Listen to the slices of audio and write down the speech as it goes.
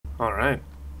Alright,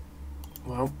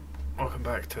 well, welcome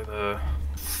back to the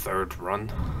third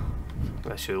run.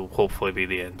 This should hopefully be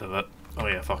the end of it. Oh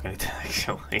yeah, fuck, I need to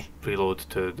actually reload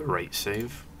to the right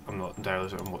save. I'm not entirely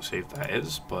certain what save that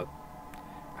is, but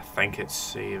I think it's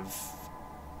save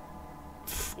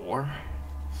 4.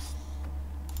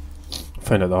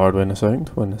 Find out the hard way in a second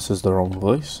when this is the wrong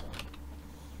place.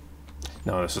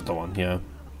 No, this is the one, yeah.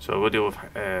 So we'll deal with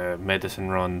medicine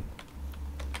run,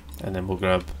 and then we'll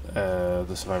grab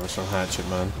the Survivor's Son Hatchet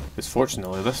Man. Because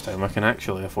fortunately this time I can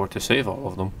actually afford to save all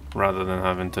of them, rather than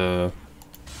having to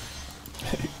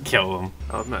kill them.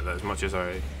 I'll admit that as much as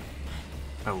I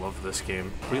love this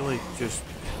game, really just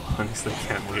honestly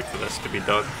can't wait for this to be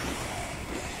done.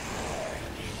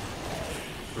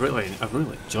 I've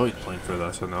really enjoyed playing through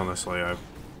this, and honestly I'm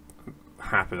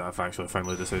happy that I've actually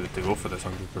finally decided to go for this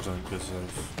 100% because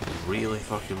I've really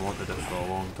fucking wanted it for a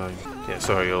long time. Yeah,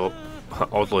 sorry, you'll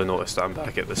oddly notice that I'm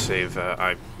back at the save.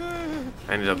 I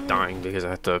ended up dying because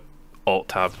I had to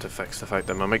Alt-Tab to fix the fact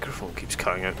that my microphone keeps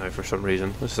cutting out now for some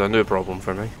reason. This is a new problem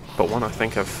for me, but one I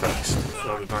think I've fixed.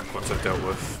 So I'll be back once I've dealt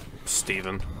with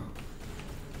Steven.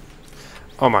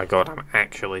 Oh my god, I'm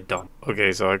actually done.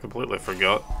 Okay, so I completely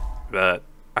forgot that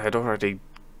I had already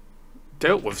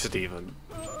dealt with Steven,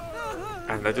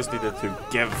 and I just needed to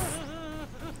give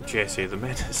Jesse the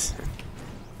medicine.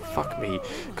 Fuck me.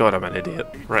 God, I'm an idiot.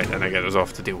 Right, then again, I was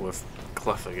off to deal with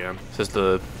Cliff again. This is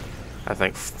the, I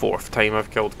think, 4th time I've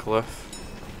killed Cliff.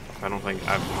 I don't think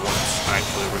I've once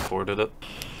actually recorded it.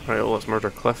 Right, well, let's murder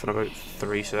Cliff in about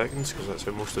 3 seconds, because that's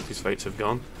how most of these fights have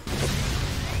gone.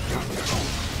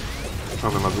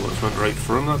 And then my bullets went right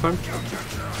through him that time.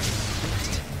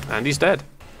 And he's dead.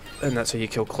 And that's how you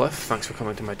kill Cliff. Thanks for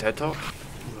coming to my TED Talk.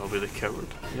 I'll be the coward.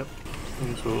 Yep.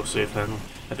 So we'll save him.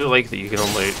 I do like that you can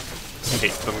only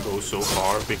make them go so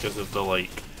far because of the,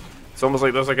 like, it's almost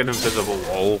like there's like an invisible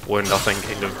wall where nothing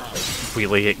kind of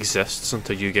really exists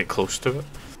until you get close to it.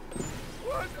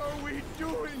 What are we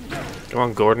doing? Come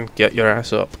on, Gordon, get your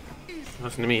ass up.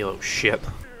 Listen to me, you little shit.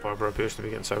 Barbara appears to be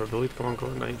getting cyberbullied. Come on,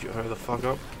 Gordon, I need you to hurry the fuck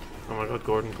up. Oh my god,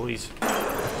 Gordon, please.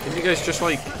 Can you guys just,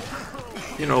 like,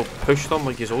 you know, push them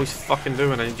like you always fucking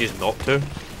do and I need you not to?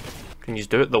 Can you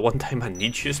do it the one time I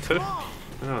need you to?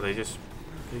 No, they just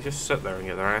sit there and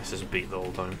get their asses beat the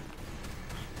whole time.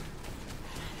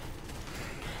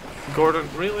 Gordon,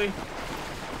 really?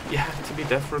 You have to be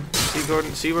different. See,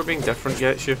 Gordon, see where being different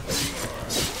gets you?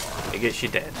 It gets you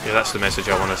dead. Yeah, that's the message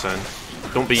I want to send.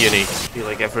 Don't be unique. Be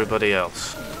like everybody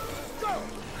else.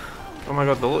 Oh my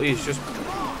god, the Lottie's just...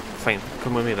 Fine,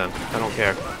 come with me then. I don't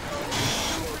care.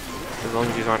 As long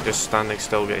as you aren't just standing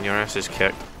still getting your asses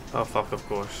kicked. Oh fuck, of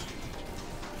course.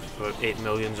 About 8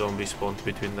 million zombies spawned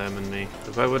between them and me.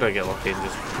 Why would I get lucky and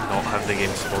just not have the game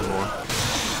spawn more?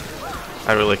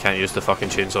 I really can't use the fucking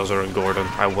chainsaws around Gordon.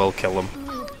 I will kill him.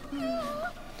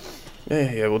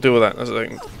 Yeah, we'll deal with that in a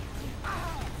second.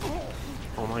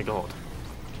 Oh my god.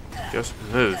 Just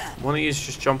move. One of you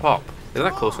just jump up. Is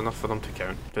that close enough for them to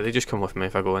count? Do they just come with me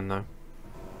if I go in now?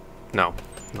 No,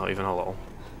 not even a little.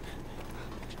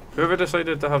 Whoever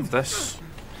decided to have this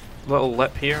little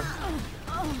lip here,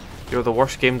 you're the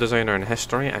worst game designer in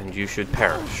history and you should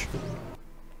perish.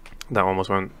 That almost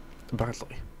went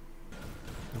badly.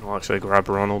 I'll actually grab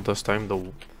Ronald this time,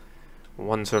 the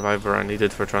one survivor I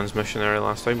needed for transmissionary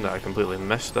last time that I completely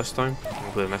missed this time.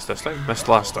 Missed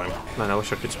last time. Man, I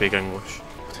wish I could speak English.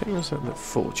 What time is it that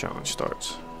full challenge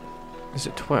starts? Is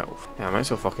it 12? Yeah, I might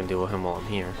as well fucking deal with him while I'm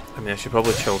here. I mean, I should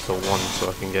probably chill till 1 so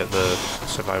I can get the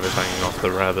survivors hanging off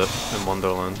the rabbit in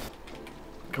Wonderland.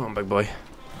 Come on, big boy.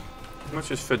 As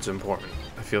much as food's important,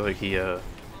 I feel like he,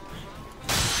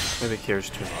 maybe cares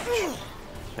too much.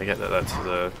 I get that that's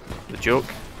the joke,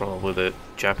 probably the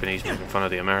Japanese making fun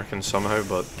of the Americans somehow,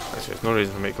 but actually there's no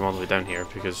reason for me to come all the way down here,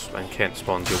 because when Kent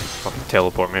spawns he'll fucking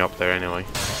teleport me up there anyway.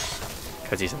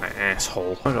 Because he's an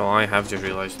asshole. I don't know, I have just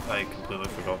realised I completely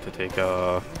forgot to take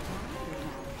a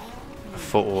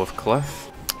photo of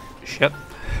Cliff. Shit.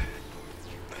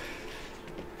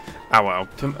 Ah well,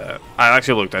 I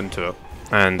actually looked into it,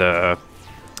 and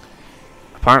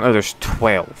apparently there's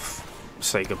 12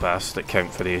 psychopaths that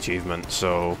count for the achievement,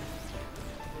 so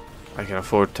I can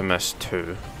afford to miss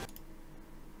 2.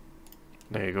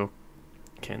 There you go,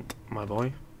 Kent, my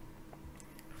boy.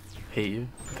 Hate you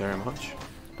very much.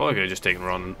 Probably could have just taken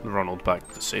Ronald back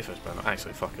to the safest, but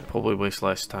actually, fuck it. Probably waste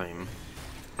less time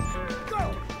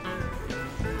to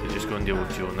just go and deal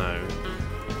with Joe now.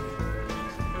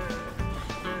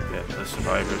 Get the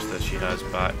survivors that she has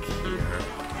back here.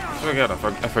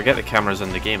 I forget the camera's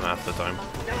in the game half the time.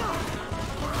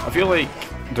 I feel like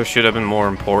there should have been more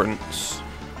importance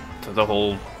to the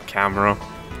whole camera.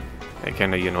 It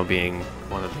kind of, you know, being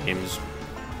one of the game's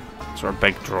sort of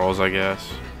big draws, I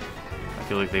guess. I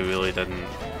feel like they really didn't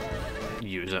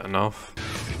use it enough.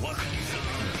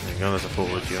 There you go, there's a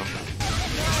photo of Jill.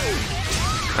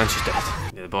 And she's dead.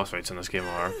 Yeah, the boss fights in this game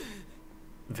are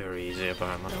very easy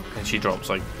apparently. And she drops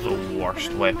like the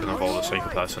worst weapon of all the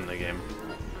psychopaths in the game.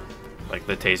 Like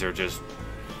the taser just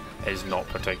is not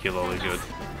particularly good.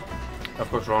 Of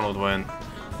course Ronald went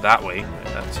that way.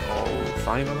 That's all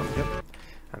 5 of them, yep.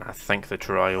 And I think the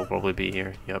True Eye will probably be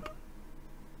here, yep.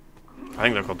 I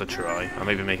think they're called the True Eye. I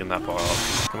may be making that part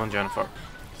up. Come on, Jennifer.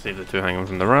 Save the 2 hanging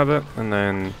from the rabbit, and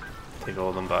then take all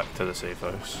of them back to the safe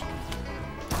house.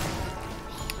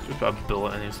 Just put a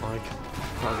bullet in his leg.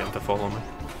 I'll get him to follow me.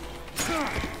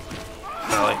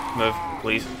 Sally, move,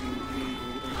 please.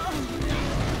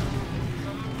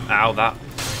 Ow, that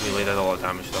really did a lot of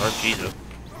damage to her. Jesus.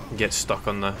 Get stuck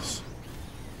on this.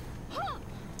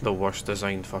 The worst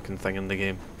designed fucking thing in the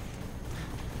game.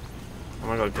 Oh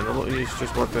my god, can the little youths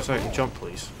just work this out and jump,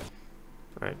 please?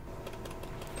 Right.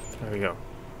 There we go.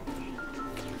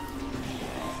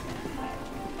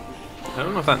 I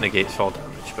don't know if that negates fall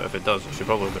damage, but if it does, I should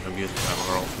probably have been abusing that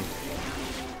more often.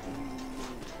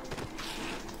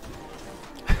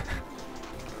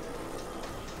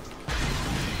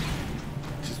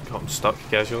 Just got him stuck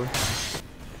casually.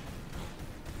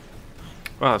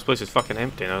 Wow, this place is fucking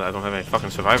empty now that I don't have any fucking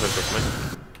survivors with me.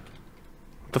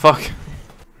 What the fuck?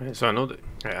 Right, so I know that.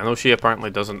 Right, I know she apparently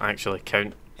doesn't actually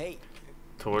count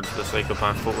towards the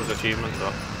psychopath photos achievement,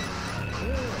 but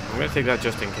I'm gonna take that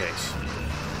just in case.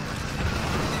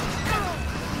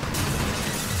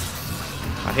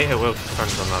 I hate how well she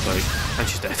turns on that bike, and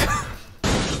she's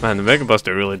dead. Man, the Mega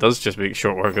Buster really does just make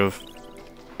short work of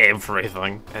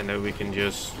everything, and now we can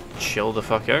just chill the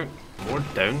fuck out. More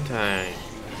downtime.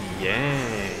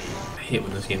 Yay! I hate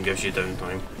when this game gives you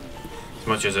downtime. As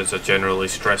much as it's a generally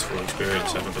stressful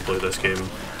experience having to play this game,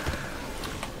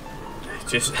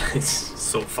 it's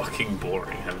so fucking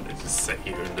boring having to just sit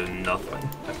here and do nothing.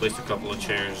 I placed a couple of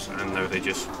chairs and now they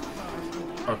just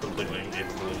are completely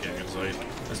incapable of getting inside.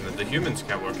 Isn't it? The humans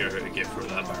can't work out how to get through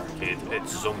that barricade.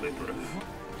 It's zombie proof.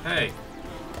 Hey!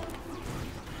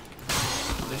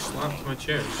 They slapped my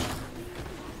chairs.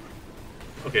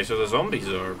 Okay, so the zombies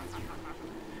are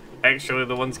actually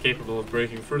the ones capable of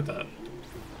breaking through that.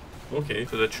 Okay,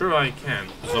 so the True Eye can,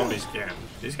 the zombies can.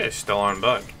 These guys still aren't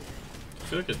back. I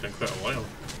feel like it's been quite a while.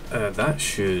 That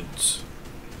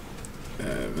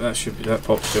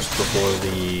pops just before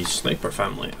the sniper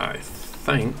family, I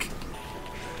think.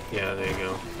 Yeah, there you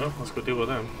go. Oh, let's go deal with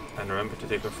them. And remember to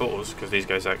take their photos, because these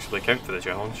guys actually count for the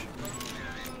challenge.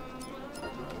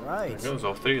 Right. There goes,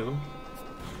 all 3 of them.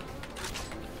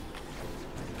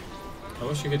 I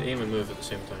wish you could aim and move at the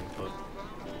same time, but...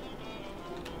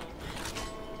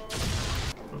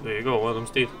 Oh, there you go, one of them's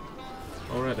dead.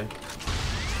 Already.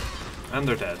 And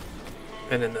they're dead.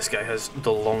 And then this guy has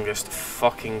the longest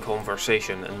fucking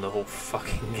conversation in the whole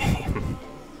fucking game.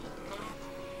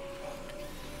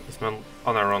 This man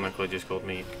unironically just called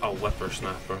me a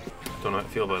whippersnapper. Don't know how to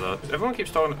feel about that. Everyone keeps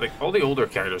talking, like, all the older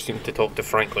characters seem to talk to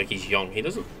Frank like he's young. He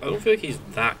doesn't, I don't feel like he's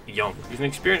that young. He's an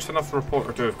experienced enough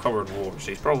reporter to have covered wars.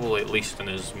 He's probably at least in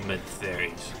his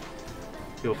mid-30s.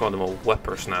 People call him a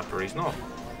whippersnapper. He's not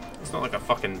like a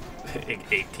fucking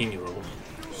 18-year-old.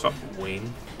 What's up,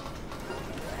 Wayne?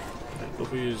 Right, go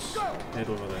for his head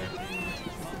over there.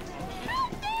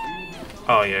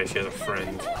 Oh yeah, she has a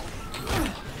friend.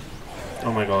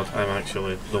 Oh my god, I'm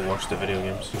actually the worst at video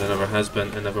games. There never has been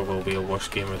and never will be a worse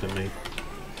gamer than me.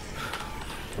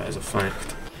 That is a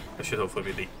fact. I should hopefully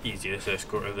be the easiest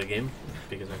escort of the game,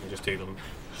 because I can just take them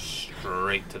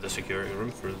straight to the security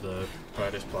room for the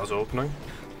Paradise Plaza opening.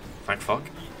 Thank fuck.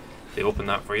 They open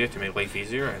that for you to make life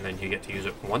easier, and then you get to use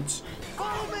it once.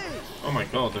 Oh my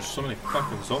god, there's so many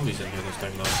fucking zombies in here this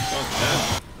time now.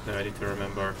 God damn. Now I need to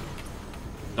remember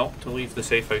not to leave the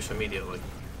safe house immediately.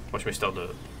 Watch me still do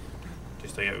it.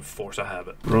 Just to get force a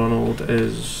habit. Ronald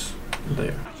is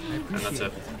there. And that's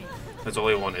it. That's all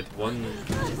he wanted. One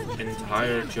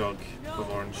entire jug of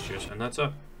orange juice, and that's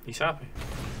it. He's happy.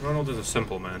 Ronald is a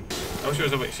simple man. I wish I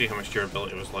was able to see how much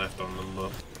durability was left on them,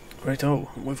 but... Righto,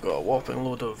 we've got a whopping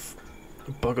load of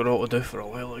bugger all to do for a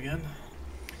while again.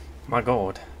 My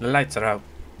god, the lights are out.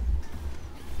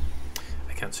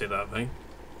 I can't say that thing.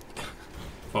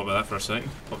 Thought about that for a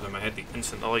second. Popped in my head the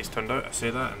instant the lights turned out. I say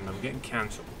that and I'm getting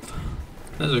cancelled.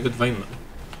 This is a good Vine though.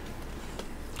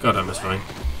 God, I miss Vine.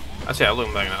 I'd say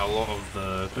looking back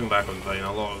on Vine,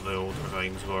 a lot of the older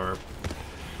Vines were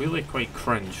really quite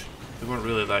cringe. They weren't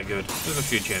really that good. There's a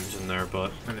few gems in there,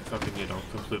 but and it fucking, you know,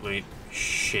 completely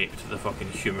shaped the fucking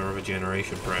humour of a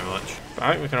generation pretty much. But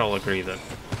I think we can all agree that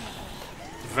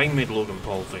Vine made Logan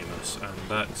Paul famous, and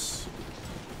that's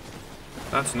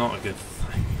That's not a good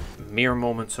thing. Mere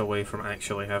moments away from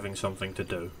actually having something to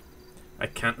do. I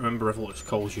can't remember if Lutz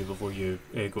calls you before you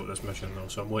go to this mission though,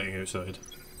 so I'm waiting outside.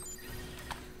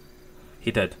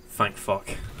 He did. Thank fuck.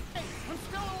 I'm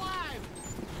still alive.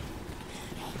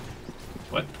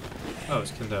 What? Oh,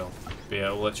 it's Kendall. But yeah,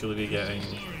 I'll literally be getting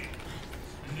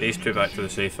these two back to the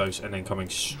safe house and then coming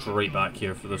straight back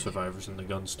here for the survivors in the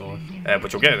gun store.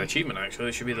 Which will get an achievement actually.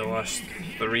 It should be the last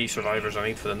 3 survivors I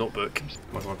need for the notebook.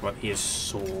 Oh my god, he is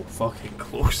so fucking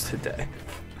close to death.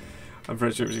 I'm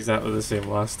pretty sure it was exactly the same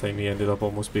last time. He ended up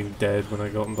almost being dead when I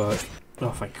got him back.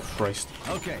 Oh, thank Christ.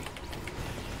 Okay.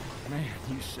 Man,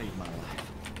 you saved my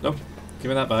life. Nope. Give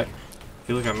me that back. I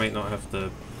feel like I might not have the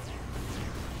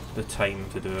time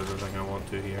to do everything I want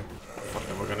to here. Fuck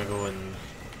it, we're gonna go and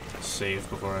save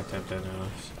before I attempt any of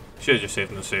this. Should have just saved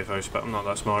in the safe house, but I'm not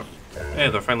that smart. Hey,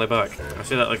 they're finally back. I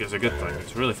say that like it's a good thing.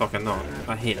 It's really fucking not.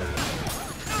 I hate it.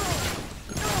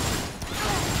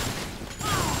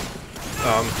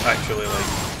 Actually, like,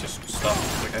 just stop.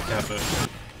 Like, I can't do it.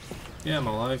 Yeah, I'm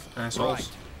alive, assholes. Right.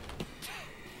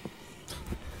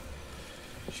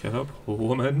 Shut up,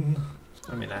 woman.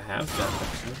 I mean, I have done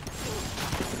actually.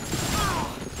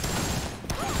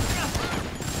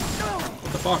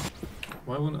 What the fuck?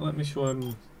 Why won't it let me show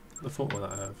him the photo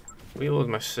that I have? Reload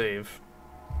my save.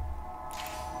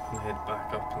 And head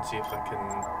back up and see if I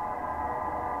can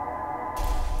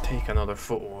take another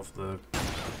photo of the...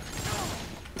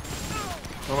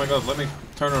 Oh my god, let me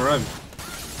turn around.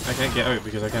 I can't get out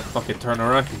because I can't fucking turn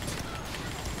around.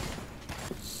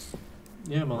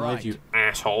 Yeah, I'm alive, you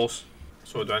assholes.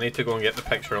 So do I need to go and get the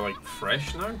picture like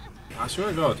fresh now? I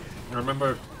swear to god, I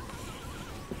remember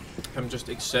him just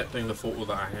accepting the photo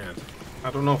that I had. I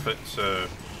don't know if it's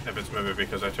maybe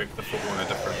because I took the photo in a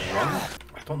different run.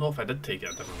 I don't know if I did take it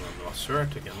a different run though. I swear I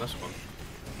took it in this one.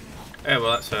 Yeah,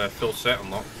 well that's a full set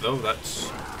unlocked though. That's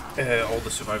all the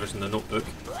survivors in the notebook.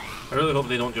 I really hope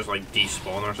they don't just like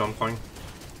despawn or something.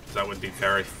 That would be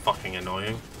very fucking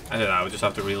annoying. I don't know, I would just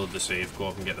have to reload the save, go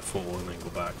up and get the photo and then go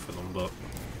back for them, but...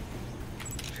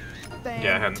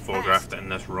 Yeah, I hadn't photographed it in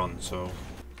this run, so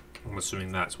I'm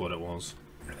assuming that's what it was.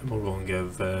 And we'll go and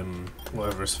give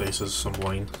whatever his face is some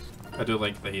wine. I do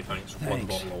like that he thinks one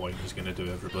bottle of wine is going to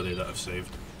do everybody that I've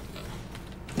saved.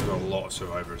 There's a lot of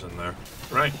survivors in there.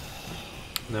 Right.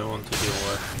 Now on to deal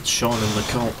with Sean and the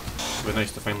cult. It'd be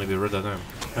nice to finally be rid of them.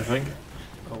 I think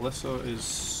Alyssa is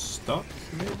stuck,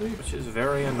 maybe? Which is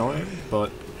very annoying,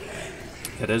 but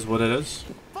it is what it is.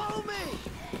 Follow me.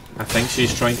 I think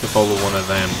she's trying to follow one of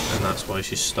them, and that's why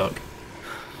she's stuck.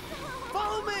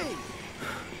 Follow me.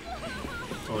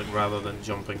 So, like, rather than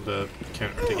jumping the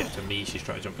counter to get to me, she's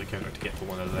trying to jump the counter to get to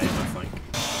one of them, I think.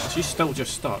 She's still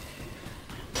just stuck.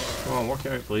 Come on, work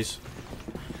it out, please.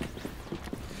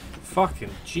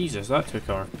 Fucking Jesus, that took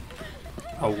her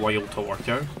a while to work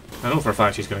out. I know for a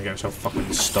fact she's gonna get herself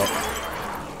fucking stuck.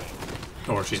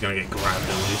 Or she's gonna get grabbed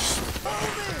at least.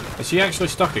 Is she actually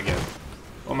stuck again?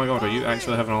 Oh my god, are you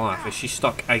actually having a laugh? Is she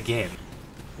stuck again?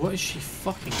 What is she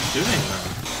fucking doing now?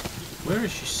 Where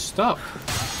is she stuck?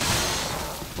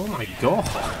 Oh my god.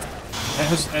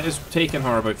 It has taken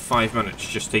her about 5 minutes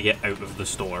just to get out of the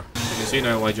store. You can see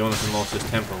now why Jonathan lost his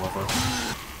temper with her.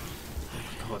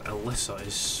 Oh my god, Alyssa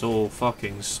is so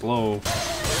fucking slow.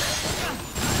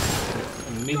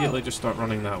 Immediately just start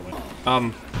running that way.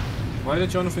 Why did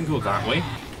Jonathan go that way?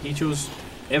 He chose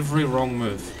every wrong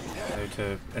move. How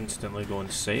to instantly go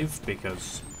and save,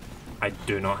 because I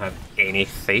do not have any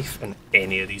faith in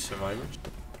any of these survivors.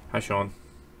 Hi, Sean.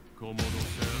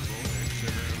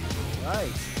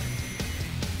 Right.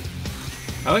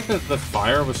 I like that the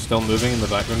fire was still moving in the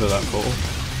background of that photo.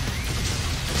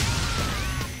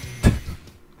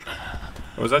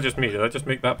 Or was that just me? Did I just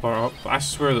make that part up? I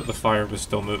swear that the fire was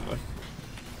still moving.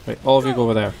 Right, all of you go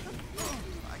over there.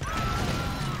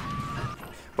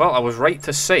 Well, I was right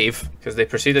to save, because they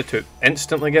proceeded to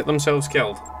instantly get themselves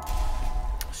killed.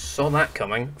 Saw that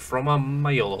coming from a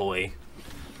mile away.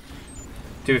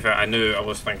 To be fair, I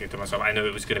was thinking to myself, I knew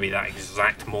it was going to be that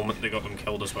exact moment they got them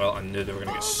killed as well. I knew they were going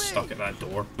to get stuck at that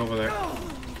door. Over there.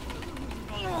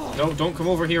 No, don't come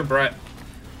over here, Brett.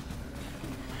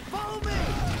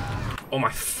 Oh my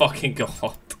fucking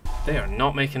god. They are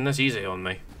not making this easy on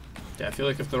me. Yeah, I feel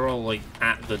like if they're all, like,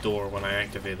 at the door when I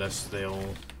activate this,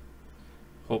 they'll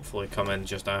hopefully come in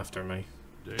just after me.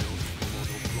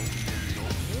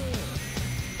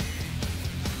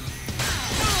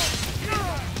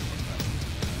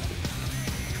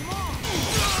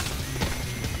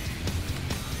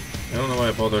 I don't know why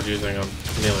I bothered using a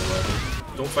melee weapon.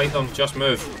 Don't fight them, just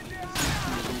move.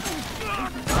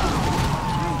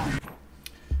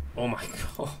 Oh my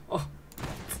god.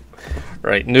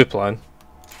 Right, new plan.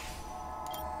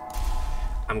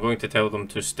 I'm going to tell them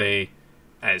to stay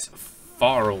as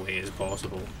far away as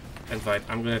possible. In fact,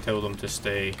 I'm going to tell them to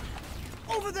stay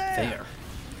Over there,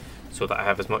 so that I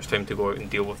have as much time to go out and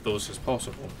deal with those as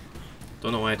possible.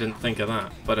 Don't know why I didn't think of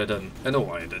that, but I didn't. I know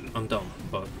why I didn't. I'm dumb,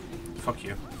 but fuck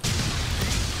you.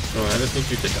 So I just need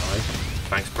you to die.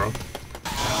 Thanks, bro.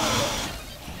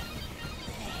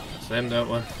 It's them that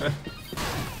one.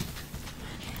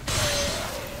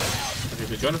 Okay,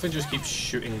 so Jonathan just keeps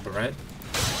shooting Brett,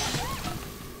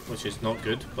 which is not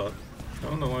good, but I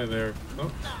don't know why they're...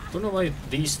 Oh, I don't know why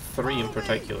these three in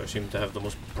particular seem to have the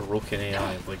most broken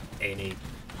AI of like any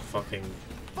fucking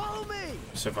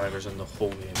survivors in the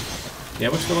whole game. Yeah,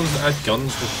 I wish the ones that had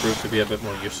guns would prove to be a bit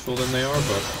more useful than they are,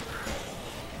 but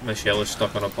Michelle is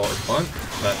stuck on a potted plant.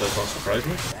 That does not surprise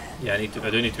me. Yeah, I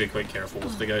do need to be quite careful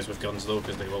with the guys with guns though,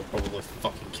 because they will probably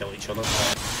fucking kill each other.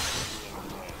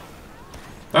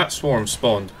 That swarm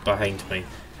spawned behind me.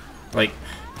 Like,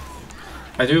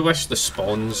 I do wish the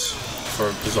spawns for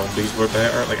the zombies were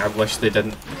better. Like, I wish they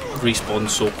didn't respawn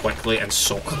so quickly and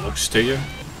so close to you.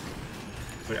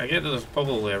 Like, I get that there's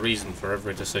probably a reason for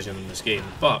every decision in this game,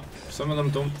 but some of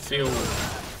them don't feel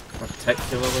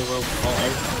particularly well thought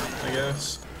out, I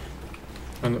guess.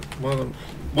 And one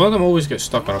of them always gets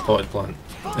stuck on a potted plant.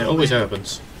 It always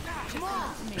happens.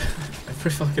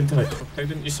 Every fucking time. How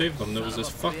didn't you save them? There was this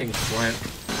fucking plant.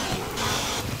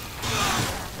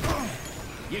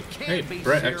 Hey,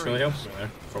 Brett actually helps me there,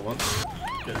 for once.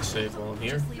 Get a save while I'm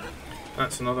here.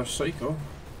 That's another psycho.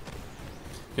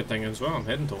 Good thing as well, I'm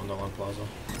heading to Wonderland Plaza.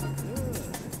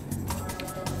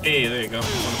 Hey, there you go. Don't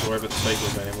have to worry about the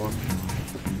cycles anymore.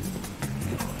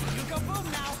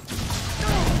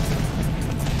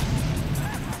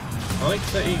 I like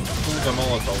that he holds a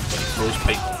Molotov but he throws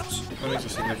pipe bombs. That makes a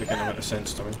significant amount of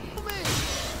sense to me.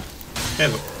 Yeah,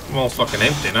 look, I'm all fucking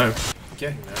empty now.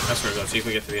 Getting there. That's where we go. See if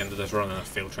we get to the end of this run and I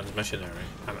fail transmission area.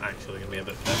 I'm actually going to be a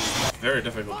bit pissed. Very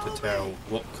difficult to tell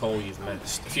what call you've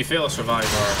missed. If you fail a survivor,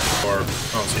 or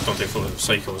honestly don't take photos of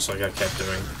psychos like I kept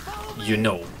doing, you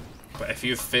know. But if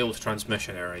you've failed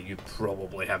transmission area, you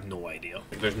probably have no idea.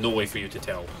 Like, there's no way for you to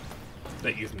tell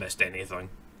that you've missed anything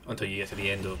until you get to the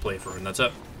end of the playthrough and that's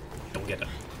it. Don't get it.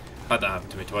 Had that happen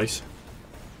to me twice.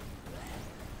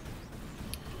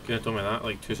 Could have told me that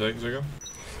like 2 seconds ago.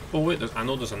 Oh wait, I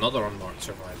know there's another unmarked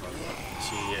survivor.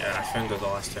 See, I found her the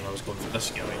last time I was going for this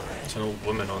guy. It's an old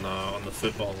woman on the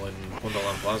football in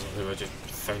Wonderland Plaza who I just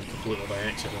found completely by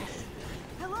accident.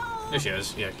 Hello? There she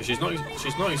is, yeah, because she's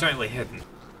not exactly hidden.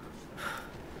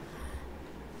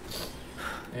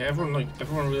 Yeah,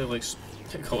 everyone really likes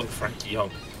calling Frankie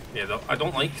Young. Yeah, I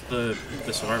don't like the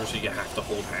survivors who you have to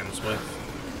hold hands with.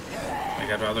 Like,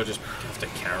 I'd rather just have to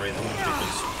carry them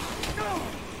because,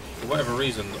 for whatever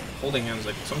reason, holding hands,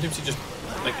 like, sometimes it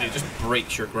just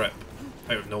breaks your grip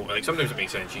out of nowhere. Like, sometimes it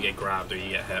makes sense, you get grabbed or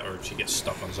you get hit or she gets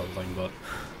stuck on something, but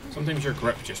sometimes your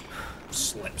grip just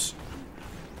slips.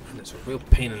 And it's a real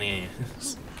pain in the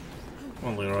ass.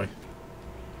 Come on, Leroy.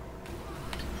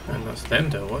 And that's them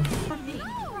dealt with.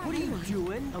 What are you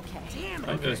doing? Okay.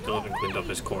 I guess still haven't cleaned up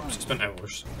his corpse. It's been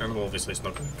hours. And obviously it's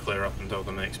not going to clear up until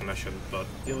the next mission, but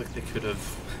I feel like they could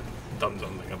have done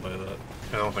something about it.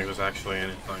 I don't think there's actually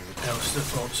anything else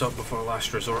that pops up before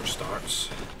Last Resort starts.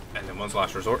 And then once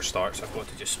Last Resort starts, I've got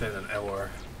to just spend an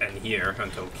hour in here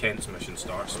until Kent's mission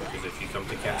starts, because if you come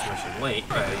to Kent's mission late,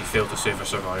 you fail to save a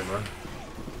survivor.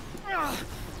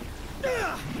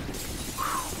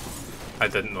 I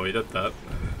didn't know he did that.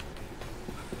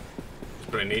 It's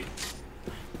pretty neat.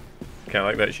 Kinda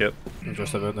like that shit. I'm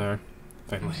just about there.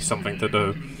 Finally something to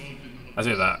do. I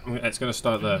say that, it's gonna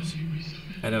start this,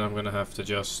 and then I'm gonna have to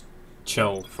just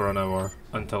chill for an hour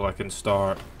until I can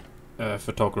start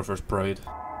Photographer's Pride.